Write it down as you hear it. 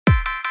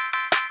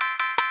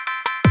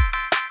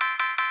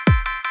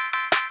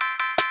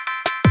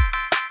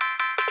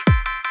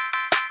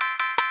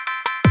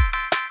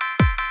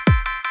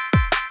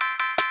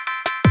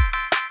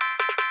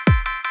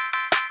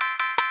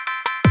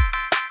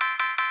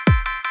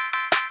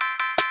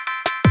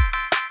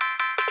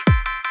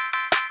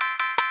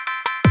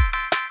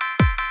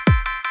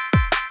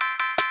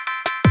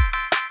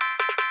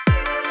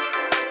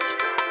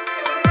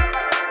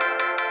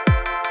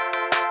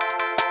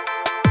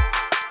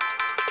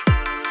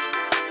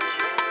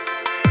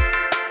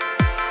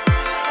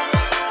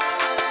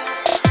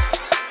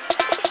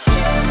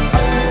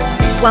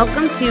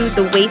Welcome to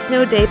the Waste No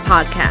Day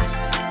podcast,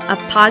 a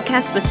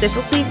podcast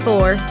specifically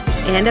for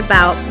and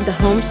about the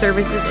home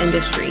services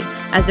industry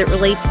as it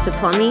relates to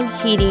plumbing,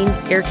 heating,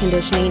 air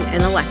conditioning,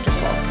 and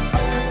electrical.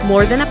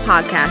 More than a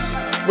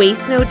podcast,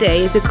 Waste No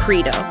Day is a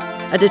credo,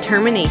 a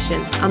determination,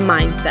 a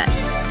mindset.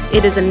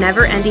 It is a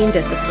never-ending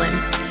discipline.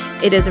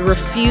 It is a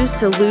refuse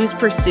to lose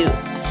pursuit.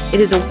 It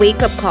is a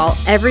wake-up call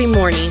every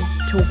morning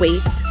to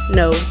waste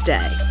no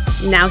day.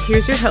 Now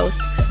here's your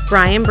hosts,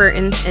 Brian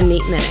Burton and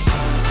Nate Minnick.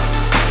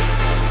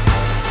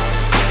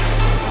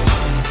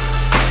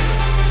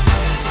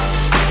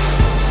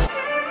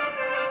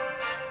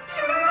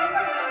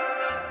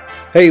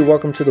 Hey,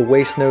 welcome to the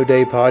Waste No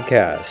Day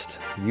podcast.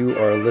 You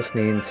are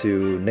listening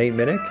to Nate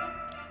Minnick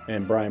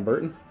and Brian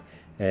Burton,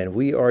 and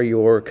we are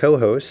your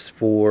co-hosts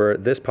for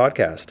this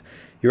podcast.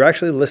 You're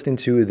actually listening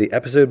to the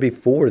episode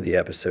before the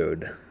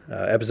episode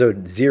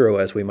 0,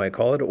 as we might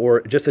call it,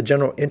 or just a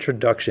general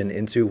introduction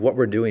into what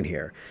we're doing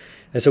here.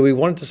 And so we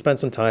wanted to spend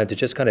some time to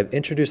just kind of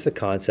introduce the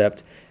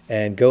concept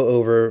and go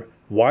over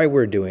why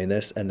we're doing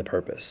this and the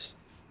purpose.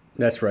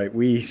 That's right.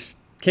 We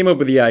came up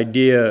with the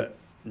idea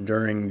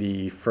during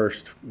the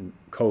first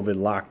COVID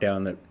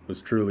lockdown that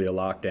was truly a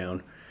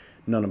lockdown.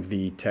 None of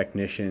the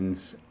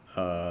technicians,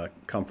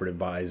 comfort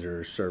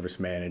advisors, service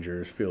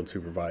managers, field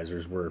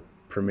supervisors were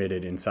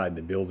permitted inside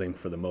the building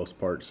for the most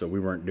part, so we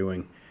weren't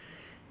doing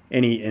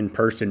any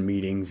in-person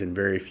meetings and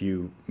very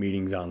few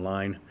meetings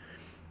online.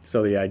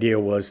 So the idea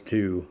was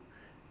to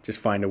just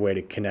find a way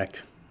to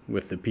connect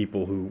with the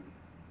people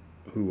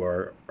who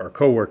are our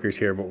coworkers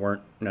here but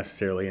weren't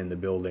necessarily in the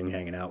building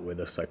hanging out with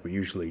us like we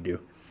usually do.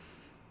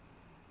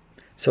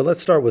 So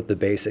let's start with the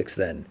basics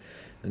then.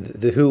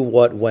 The who,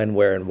 what, when,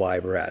 where, and why,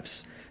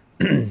 perhaps.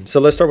 So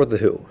let's start with the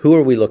who. Who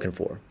are we looking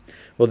for?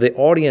 Well, the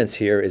audience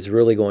here is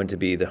really going to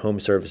be the home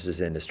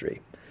services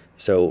industry.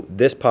 So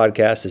this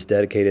podcast is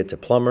dedicated to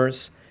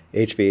plumbers,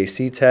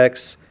 HVAC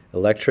techs,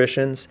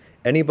 electricians,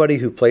 anybody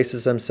who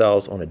places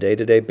themselves on a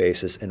day-to-day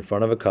basis in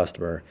front of a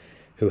customer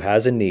who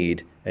has a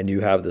need and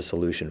you have the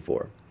solution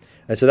for.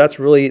 And so that's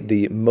really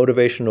the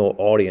motivational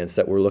audience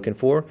that we're looking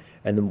for.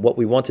 And then what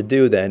we want to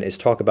do then is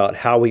talk about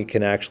how we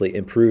can actually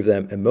improve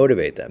them and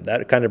motivate them.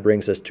 That kind of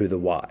brings us to the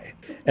why.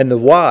 And the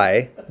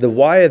why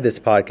of this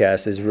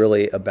podcast is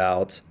really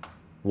about,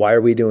 why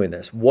are we doing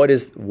this? What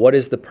is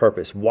the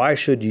purpose? Why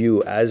should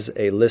you as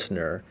a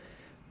listener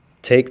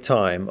take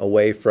time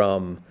away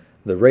from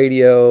the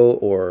radio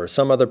or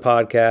some other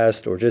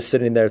podcast or just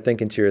sitting there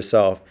thinking to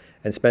yourself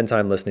and spend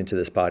time listening to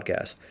this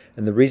podcast?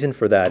 And the reason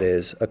for that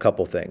is a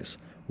couple things.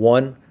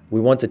 One,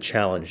 we want to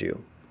challenge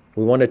you.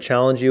 We want to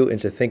challenge you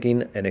into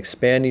thinking and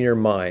expanding your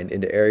mind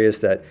into areas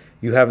that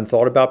you haven't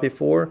thought about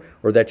before,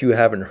 or that you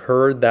haven't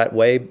heard that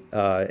way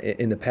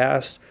in the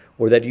past,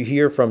 or that you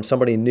hear from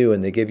somebody new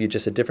and they give you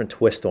just a different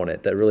twist on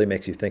it that really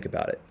makes you think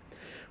about it.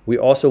 We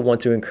also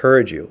want to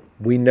encourage you.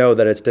 We know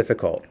that it's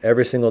difficult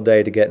every single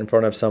day to get in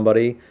front of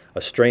somebody,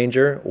 a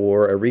stranger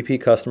or a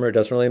repeat customer, it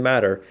doesn't really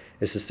matter.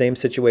 It's the same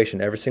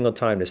situation every single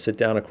time, to sit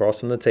down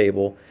across from the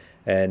table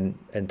and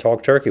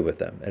talk turkey with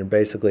them and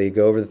basically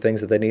go over the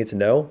things that they need to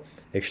know,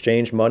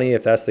 exchange money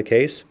if that's the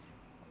case,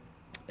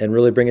 and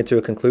really bring it to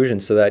a conclusion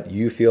so that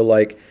you feel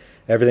like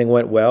everything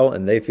went well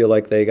and they feel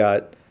like they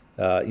got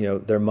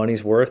their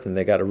money's worth and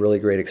they got a really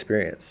great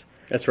experience.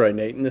 That's right,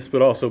 Nate. And this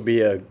would also be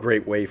a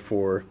great way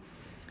for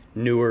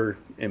newer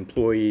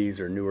employees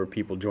or newer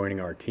people joining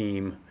our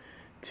team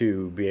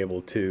to be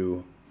able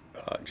to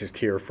just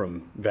hear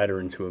from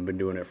veterans who have been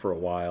doing it for a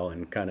while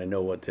and kind of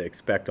know what to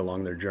expect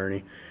along their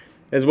journey,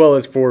 as well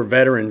as for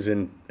veterans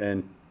and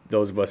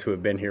those of us who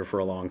have been here for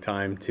a long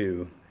time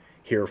to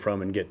hear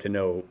from and get to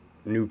know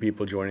new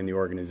people joining the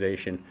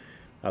organization.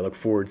 I look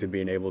forward to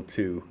being able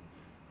to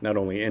not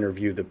only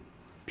interview the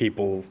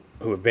people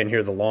who have been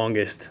here the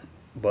longest,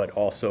 but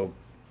also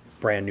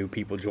brand new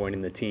people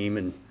joining the team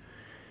and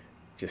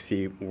just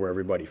see where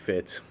everybody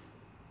fits.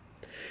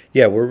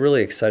 Yeah, we're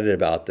really excited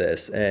about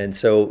this. And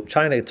so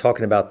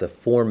talking about the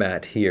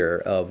format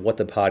here of what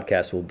the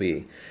podcast will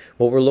be.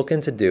 What we're looking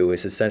to do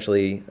is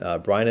essentially,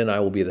 Brian and I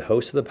will be the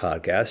host of the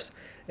podcast,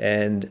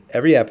 and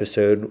every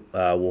episode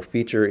will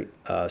feature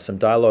some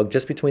dialogue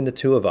just between the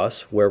two of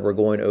us, where we're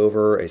going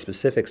over a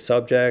specific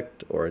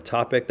subject or a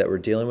topic that we're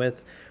dealing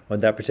with on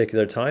that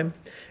particular time.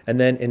 And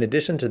then in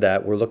addition to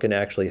that, we're looking to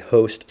actually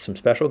host some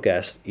special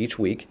guests each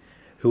week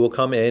who will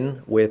come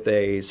in with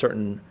a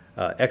certain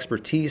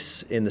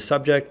expertise in the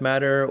subject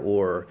matter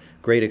or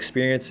great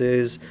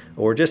experiences,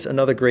 or just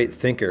another great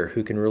thinker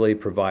who can really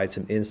provide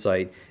some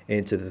insight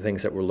into the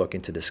things that we're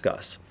looking to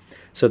discuss.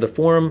 So the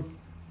forum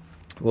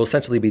will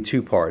essentially be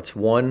two parts.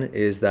 One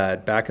is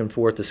that back and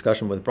forth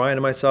discussion with Brian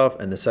and myself,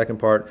 and the second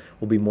part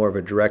will be more of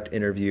a direct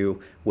interview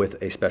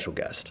with a special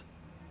guest.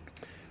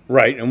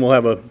 Right, and we'll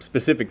have a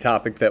specific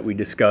topic that we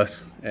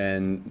discuss,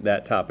 and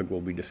that topic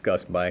will be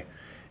discussed by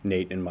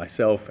Nate and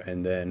myself,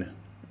 and then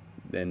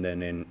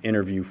in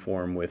interview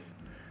form with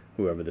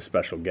whoever the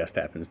special guest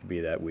happens to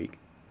be that week.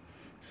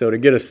 So to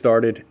get us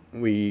started,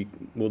 we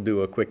will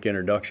do a quick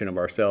introduction of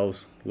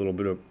ourselves, a little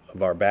bit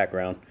of our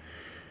background.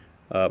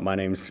 My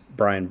name's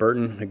Brian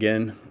Burton.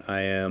 Again,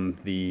 I am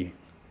the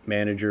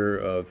manager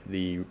of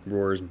the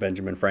Rohr's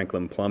Benjamin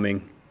Franklin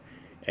Plumbing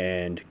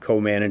and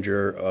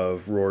co-manager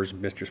of Rohr's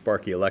Mr.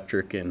 Sparky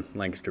Electric in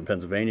Lancaster,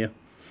 Pennsylvania.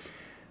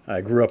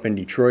 I grew up in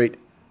Detroit,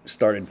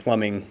 started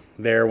plumbing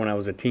there when I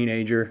was a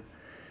teenager.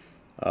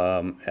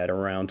 At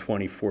around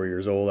 24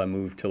 years old, I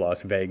moved to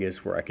Las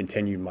Vegas, where I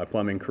continued my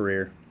plumbing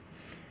career.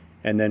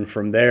 And then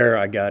from there,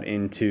 I got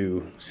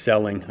into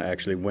selling. I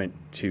actually went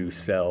to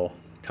sell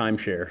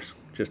timeshares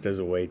just as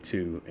a way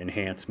to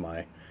enhance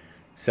my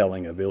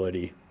selling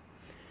ability,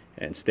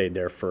 and stayed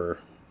there for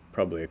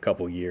probably a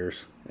couple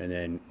years, and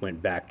then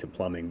went back to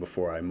plumbing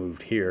before I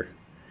moved here.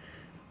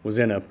 Was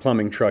in a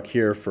plumbing truck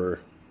here for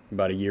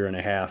about a year and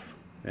a half,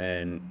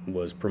 and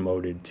was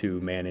promoted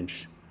to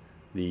manage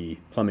the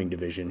plumbing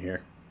division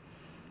here.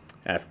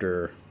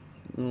 After,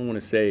 I want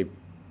to say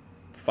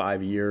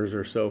 5 years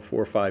or so,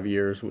 4 or 5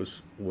 years,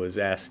 was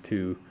asked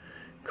to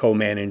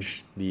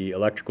co-manage the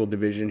electrical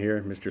division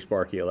here, Mr.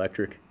 Sparky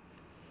Electric,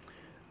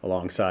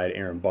 alongside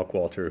Aaron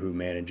Buckwalter, who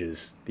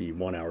manages the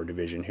 1 Hour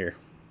division here.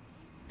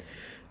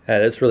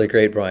 That's really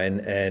great,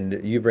 Brian.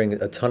 And you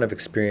bring a ton of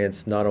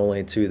experience not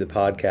only to the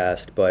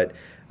podcast, but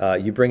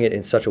you bring it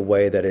in such a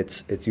way that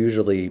it's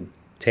usually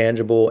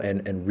tangible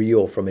and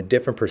real from a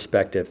different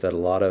perspective that a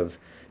lot of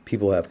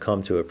people have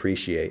come to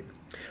appreciate.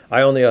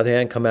 I, on the other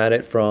hand, come at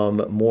it from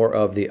more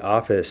of the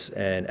office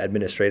and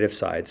administrative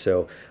side.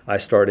 So I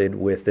started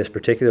with this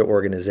particular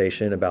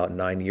organization about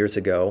 9 years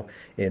ago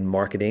in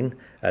marketing.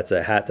 That's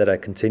a hat that I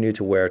continue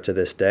to wear to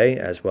this day,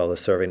 as well as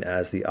serving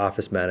as the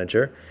office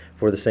manager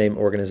for the same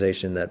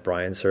organization that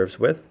Brian serves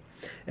with.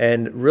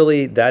 And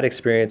really, that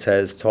experience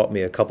has taught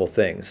me a couple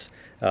things.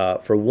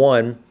 For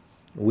one,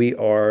 we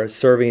are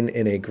serving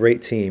in a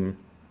great team,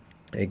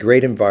 a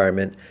great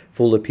environment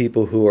full of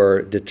people who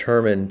are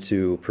determined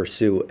to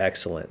pursue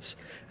excellence.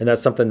 And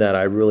that's something that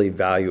I really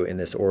value in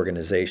this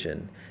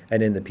organization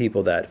and in the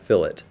people that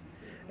fill it.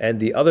 And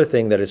the other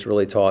thing that it's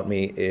really taught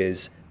me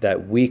is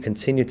that we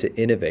continue to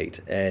innovate,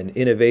 and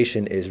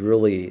innovation is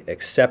really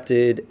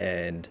accepted,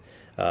 and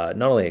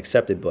not only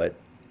accepted, but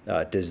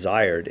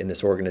desired in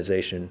this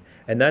organization.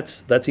 And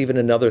that's even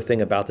another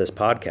thing about this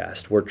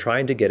podcast. We're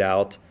trying to get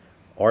out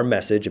our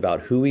message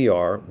about who we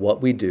are,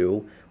 what we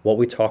do, what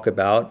we talk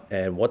about,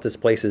 and what this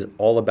place is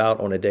all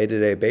about on a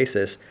day-to-day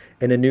basis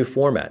in a new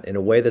format, in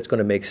a way that's going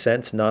to make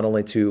sense not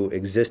only to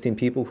existing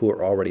people who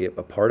are already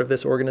a part of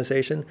this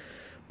organization,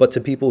 but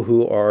to people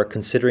who are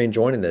considering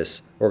joining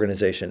this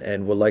organization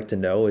and would like to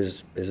know,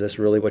 is this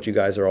really what you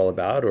guys are all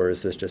about, or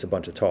is this just a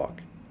bunch of talk?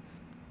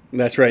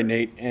 That's right,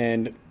 Nate.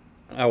 And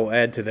I will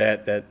add to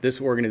that this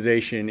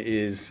organization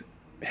is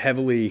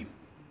heavily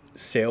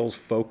sales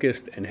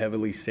focused and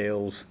heavily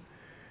sales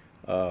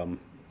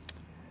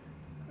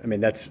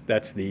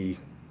that's the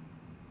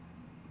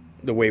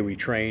way we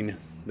train,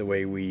 the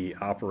way we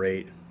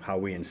operate, how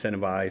we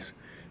incentivize.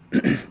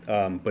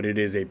 But it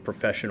is a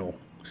professional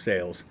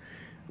sales.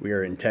 We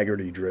are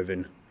integrity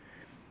driven,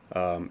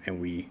 and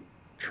we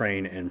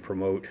train and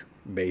promote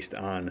based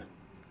on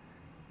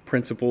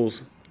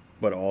principles,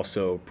 but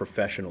also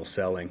professional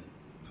selling.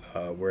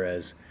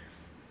 Whereas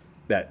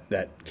that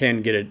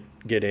can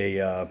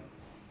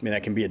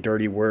that can be a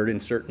dirty word in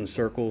certain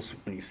circles.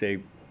 When you say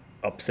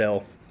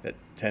upsell, that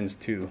tends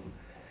to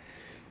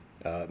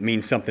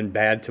mean something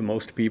bad to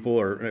most people,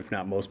 or if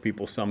not most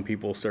people, some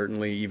people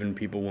certainly. Even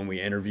people when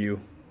we interview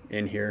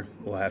in here,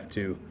 we'll have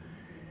to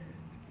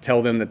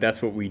tell them that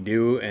that's what we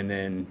do, and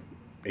then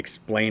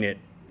explain it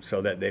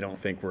so that they don't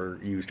think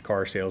we're used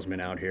car salesmen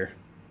out here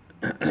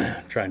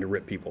trying to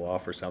rip people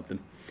off or something.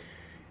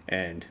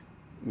 And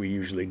we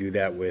usually do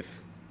that with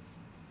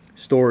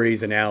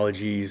stories,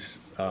 analogies,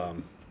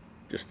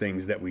 just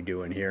things that we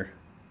do in here.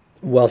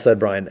 Well said,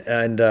 Brian.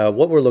 And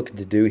what we're looking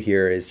to do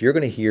here is you're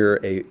going to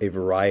hear a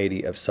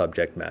variety of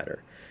subject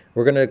matter.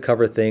 We're going to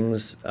cover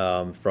things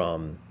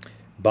from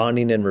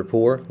bonding and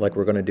rapport, like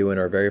we're going to do in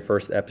our very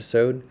first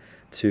episode,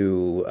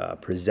 to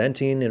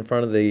presenting in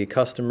front of the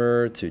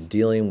customer, to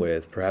dealing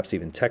with perhaps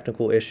even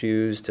technical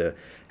issues, to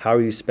how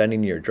are you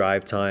spending your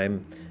drive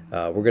time.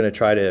 We're going to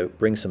try to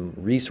bring some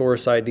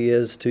resource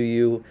ideas to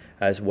you,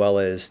 as well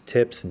as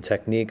tips and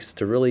techniques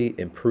to really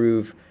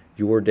improve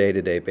your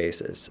day-to-day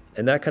basis.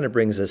 And that kind of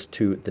brings us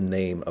to the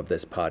name of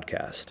this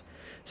podcast.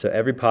 So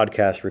every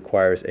podcast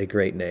requires a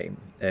great name,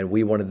 and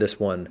we wanted this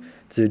one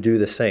to do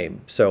the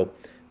same. So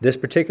this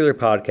particular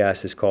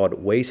podcast is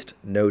called Waste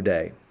No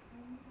Day.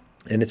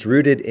 And it's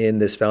rooted in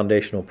this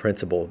foundational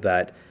principle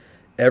that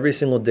every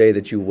single day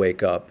that you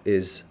wake up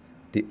is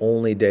the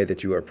only day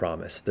that you are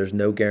promised. There's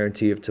no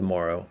guarantee of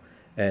tomorrow,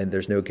 and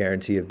there's no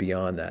guarantee of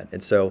beyond that.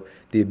 And so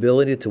the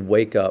ability to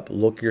wake up,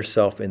 look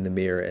yourself in the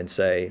mirror and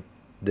say,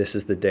 this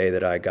is the day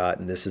that I got,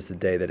 and this is the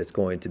day that it's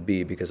going to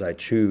be because I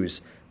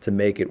choose to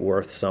make it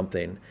worth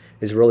something,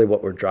 is really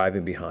what we're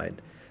driving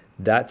behind.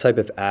 That type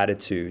of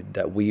attitude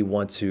that we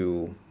want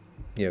to,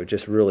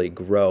 just really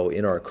grow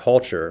in our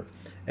culture,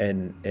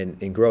 and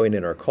in growing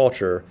in our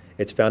culture,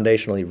 it's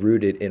foundationally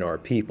rooted in our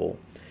people.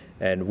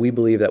 And we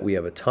believe that we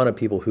have a ton of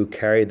people who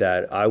carry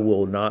that I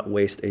will not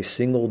waste a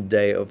single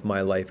day of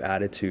my life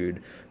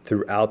attitude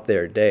throughout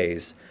their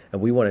days.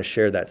 And we want to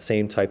share that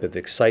same type of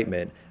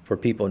excitement for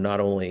people not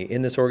only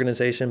in this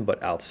organization,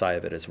 but outside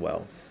of it as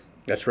well.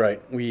 That's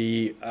right.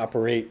 We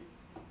operate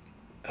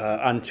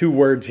on 2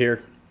 words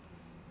here.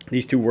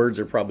 These 2 words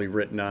are probably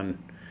written on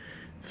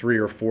 3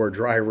 or 4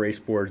 dry erase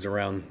boards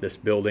around this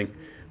building,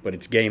 but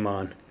it's game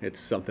on.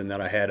 It's something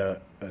that I had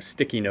a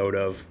sticky note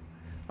of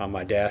on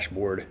my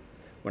dashboard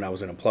when I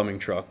was in a plumbing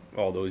truck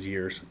all those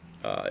years.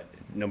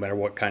 No matter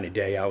what kind of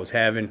day I was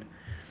having,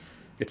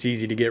 it's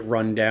easy to get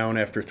run down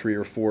after 3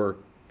 or 4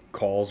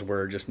 calls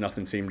where just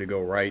nothing seemed to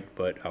go right,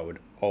 but I would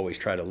always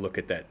try to look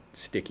at that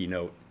sticky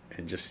note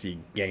and just see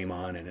game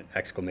on and an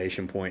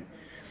exclamation point.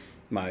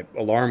 My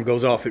alarm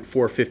goes off at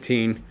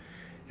 4:15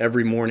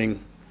 every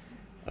morning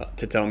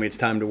to tell me it's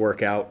time to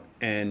work out.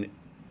 And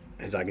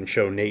as I can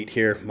show Nate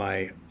here,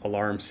 my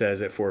alarm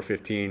says at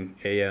 4:15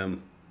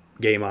 a.m.,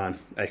 game on,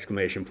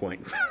 exclamation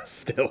point.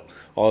 Still,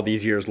 all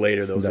these years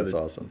later, those That's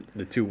are awesome.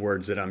 The 2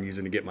 words that I'm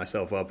using to get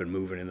myself up and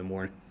moving in the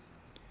morning.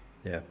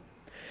 Yeah.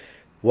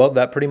 Well,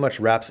 that pretty much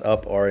wraps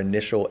up our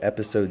initial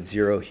episode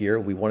 0 here.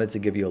 We wanted to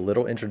give you a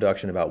little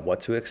introduction about what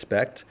to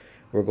expect.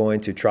 We're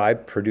going to try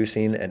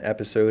producing an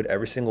episode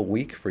every single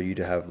week for you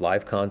to have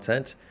live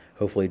content,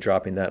 hopefully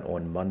dropping that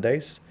on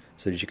Mondays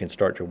so that you can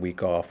start your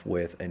week off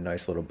with a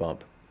nice little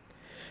bump.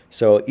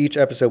 So each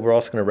episode, we're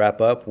also going to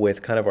wrap up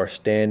with kind of our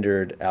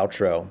standard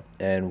outro.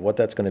 And what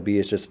that's going to be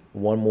is just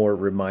one more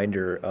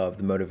reminder of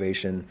the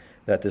motivation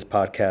that this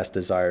podcast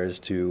desires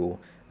to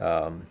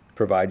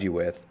provide you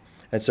with.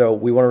 And so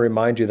we want to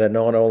remind you that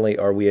not only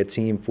are we a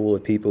team full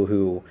of people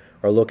who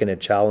are looking to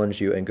challenge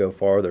you and go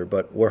farther,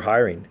 but we're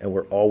hiring and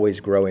we're always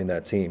growing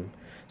that team.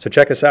 So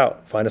check us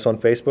out. Find us on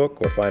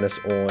Facebook or find us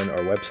on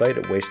our website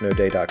at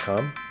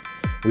wastenoday.com.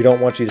 We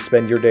don't want you to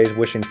spend your days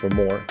wishing for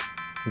more.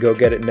 Go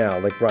get it now.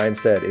 Like Brian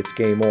said, it's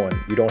game on.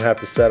 You don't have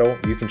to settle.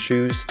 You can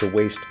choose to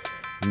waste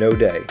no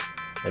day.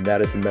 And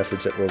that is the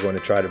message that we're going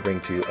to try to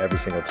bring to you every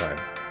single time.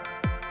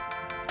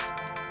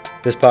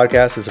 This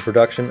podcast is a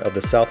production of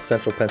the South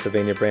Central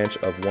Pennsylvania branch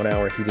of 1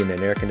 Hour Heating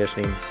and Air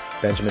Conditioning,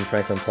 Benjamin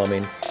Franklin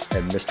Plumbing,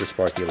 and Mr.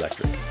 Sparky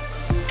Electric.